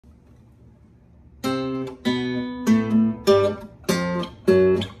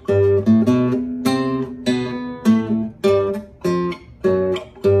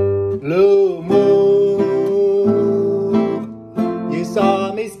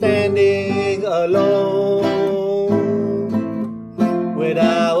standing alone,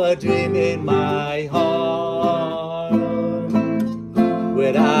 without a dream in my heart,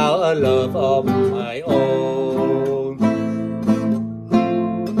 without a love of my own.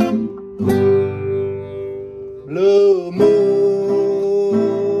 Blue moon,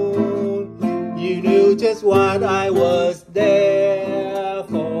 you knew just what I was there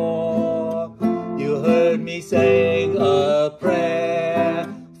for. You heard me saying a prayer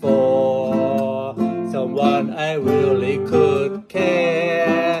for someone I really could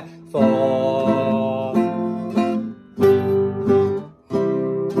care for.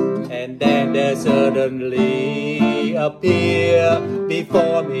 And then there suddenly appeared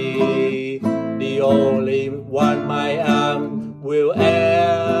before me the only one my arm will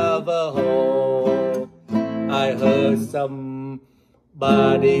ever hold. I heard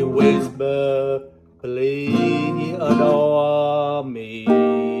somebody whisper, please adore me.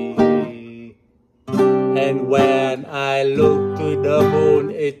 And when I looked to the moon,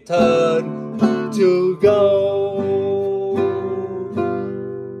 it turned to gold.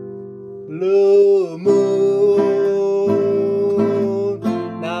 Blue moon,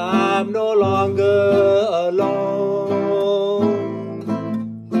 now I'm no longer alone,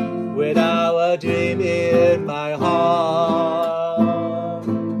 without a dream in my heart,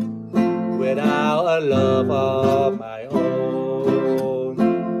 without a love of my own.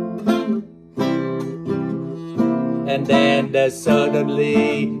 And then there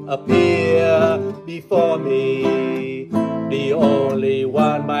suddenly appeared before me the only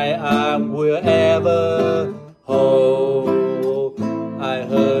one my arm will ever hold. I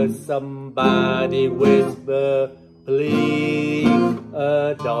heard somebody whisper, please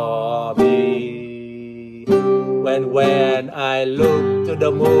adore me. When I looked to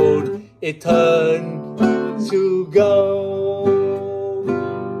the moon, it turned to gold.